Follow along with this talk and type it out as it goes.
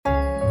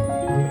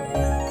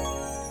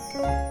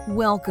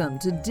Welcome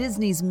to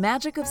Disney's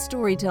Magic of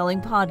Storytelling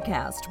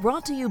podcast,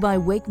 brought to you by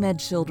WakeMed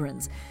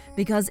Children's,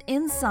 because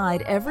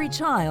inside every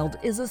child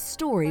is a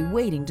story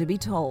waiting to be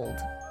told.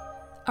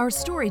 Our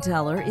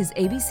storyteller is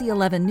ABC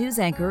 11 news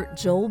anchor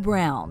Joel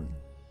Brown.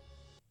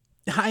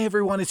 Hi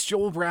everyone, it's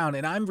Joel Brown,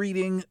 and I'm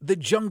reading The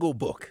Jungle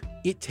Book.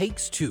 It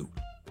Takes Two.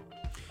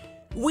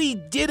 "We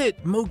did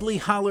it!" Mowgli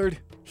hollered.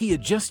 He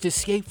had just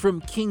escaped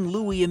from King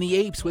Louie and the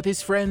apes with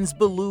his friends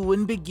Baloo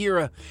and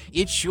Bagheera.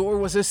 "It sure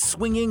was a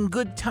swinging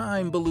good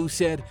time," Baloo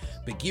said.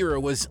 Bagheera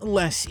was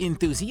less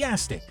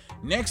enthusiastic.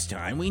 "Next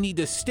time we need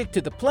to stick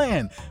to the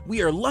plan.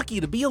 We are lucky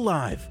to be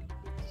alive."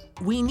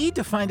 "We need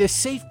to find a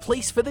safe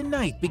place for the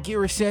night,"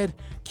 Bagheera said.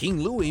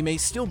 "King Louie may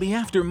still be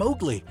after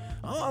Mowgli."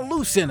 "Oh,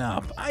 loosen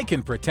up. I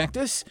can protect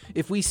us.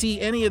 If we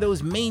see any of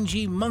those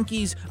mangy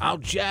monkeys, I'll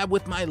jab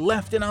with my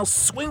left and I'll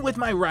swing with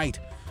my right."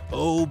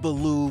 "Oh,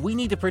 Baloo, we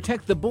need to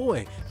protect the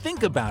boy.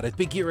 Think about it,"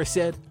 Bagheera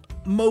said.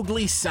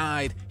 Mowgli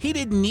sighed. He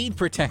didn't need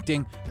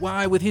protecting.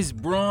 Why, with his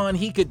brawn,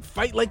 he could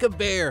fight like a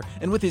bear,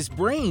 and with his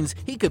brains,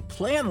 he could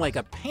plan like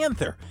a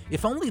panther.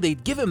 If only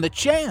they'd give him the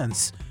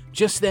chance.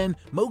 Just then,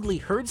 Mowgli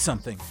heard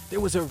something. There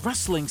was a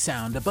rustling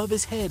sound above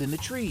his head in the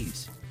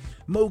trees.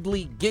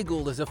 Mowgli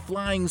giggled as a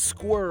flying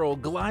squirrel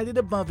glided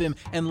above him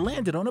and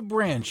landed on a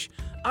branch.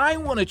 "I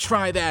want to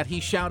try that," he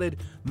shouted.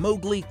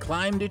 Mowgli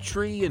climbed a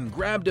tree and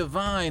grabbed a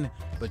vine,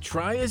 but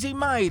try as he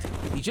might,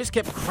 he just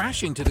kept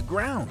crashing to the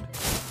ground.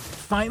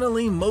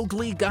 Finally,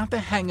 Mowgli got the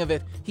hang of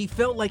it. He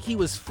felt like he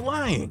was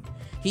flying.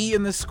 He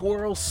and the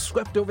squirrel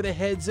swept over the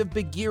heads of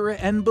Bagheera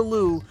and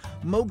Baloo.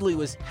 Mowgli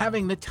was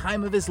having the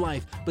time of his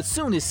life, but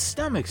soon his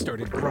stomach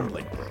started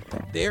grumbling.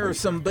 "There are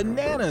some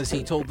bananas,"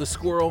 he told the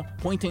squirrel,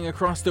 pointing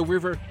across the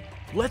river.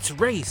 "Let's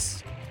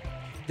race."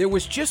 There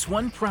was just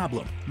one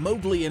problem.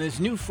 Mowgli and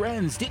his new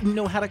friends didn't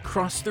know how to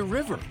cross the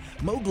river.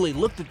 Mowgli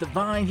looked at the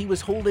vine he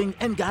was holding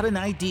and got an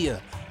idea.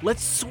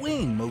 "Let's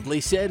swing," Mowgli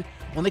said.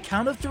 "On the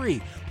count of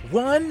 3.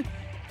 1,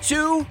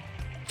 2,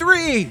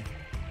 3.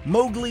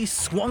 Mowgli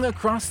swung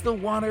across the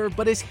water,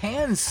 but his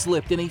hands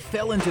slipped and he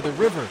fell into the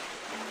river.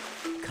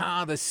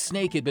 Kaa the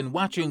snake had been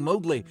watching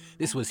Mowgli.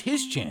 This was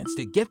his chance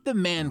to get the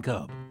man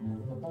cub.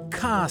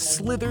 Kaa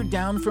slithered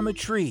down from a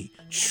tree.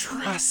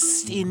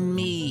 "Trust in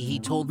me," he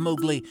told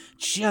Mowgli.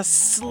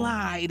 "Just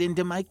slide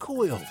into my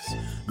coils."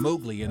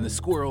 Mowgli and the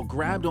squirrel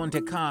grabbed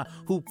onto Kaa,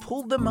 who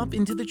pulled them up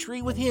into the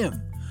tree with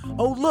him.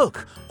 "Oh,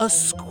 look, a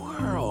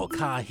squirrel,"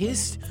 Kaa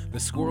hissed. The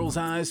squirrel's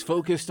eyes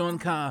focused on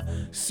Kaa.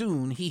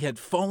 Soon he had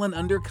fallen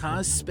under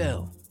Kaa's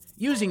spell.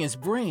 Using his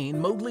brain,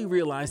 Mowgli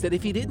realized that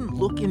if he didn't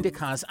look into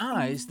Kaa's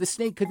eyes, the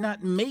snake could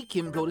not make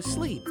him go to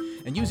sleep.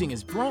 And using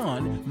his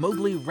brawn,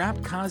 Mowgli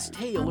wrapped Kaa's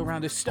tail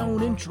around a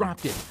stone and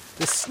dropped it.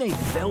 The snake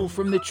fell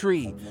from the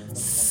tree.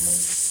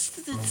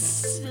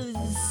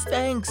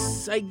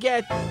 "Thanks, I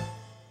get,"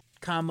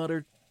 Kaa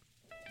muttered.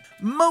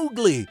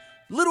 "Mowgli!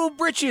 Little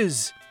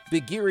Britches!"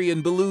 Bagheera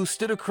and Baloo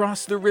stood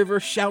across the river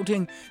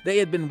shouting. They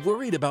had been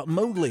worried about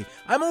Mowgli.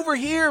 "I'm over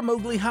here,"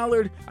 Mowgli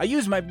hollered. "I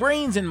used my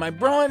brains and my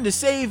brawn to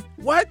save—"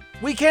 "What?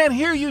 We can't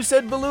hear you,"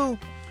 said Baloo.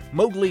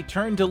 Mowgli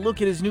turned to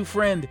look at his new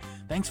friend.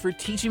 "Thanks for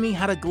teaching me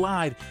how to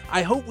glide.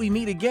 I hope we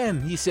meet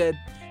again," he said.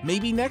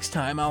 "Maybe next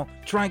time I'll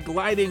try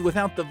gliding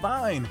without the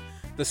vine."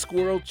 The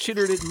squirrel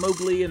chittered at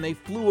Mowgli and they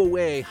flew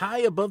away high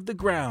above the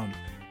ground.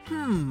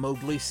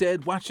 Mowgli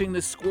said, watching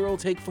the squirrel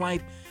take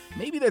flight.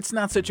 "Maybe that's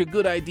not such a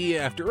good idea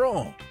after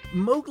all."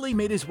 Mowgli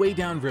made his way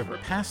downriver,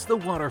 past the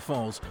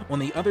waterfalls. On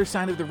the other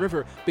side of the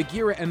river,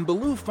 Bagheera and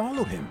Baloo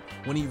followed him.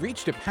 When he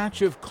reached a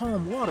patch of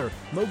calm water,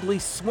 Mowgli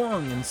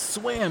swung and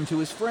swam to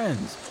his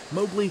friends.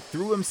 Mowgli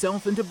threw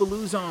himself into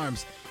Baloo's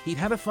arms. He'd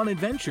had a fun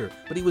adventure,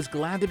 but he was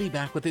glad to be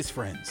back with his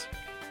friends.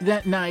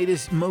 That night,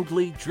 as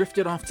Mowgli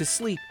drifted off to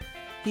sleep,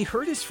 he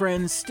heard his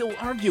friends still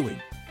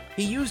arguing.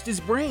 He used his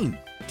brain.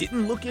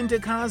 "Didn't look into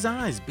Kaa's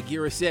eyes,"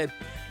 Bagheera said.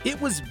 "It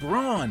was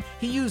brawn.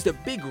 He used a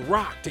big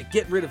rock to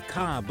get rid of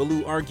Kaa,"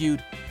 Baloo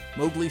argued.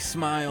 Mowgli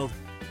smiled.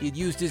 He'd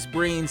used his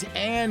brains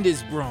and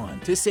his brawn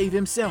to save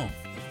himself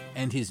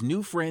and his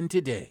new friend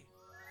today.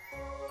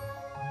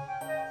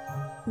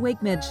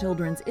 WakeMed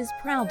Children's is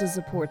proud to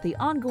support the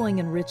ongoing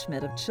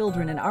enrichment of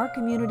children in our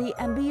community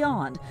and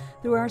beyond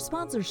through our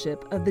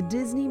sponsorship of the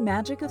Disney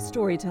Magic of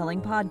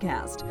Storytelling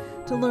podcast.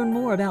 To learn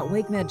more about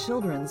WakeMed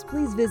Children's,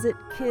 please visit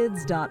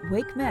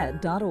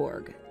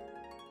kids.wakemed.org.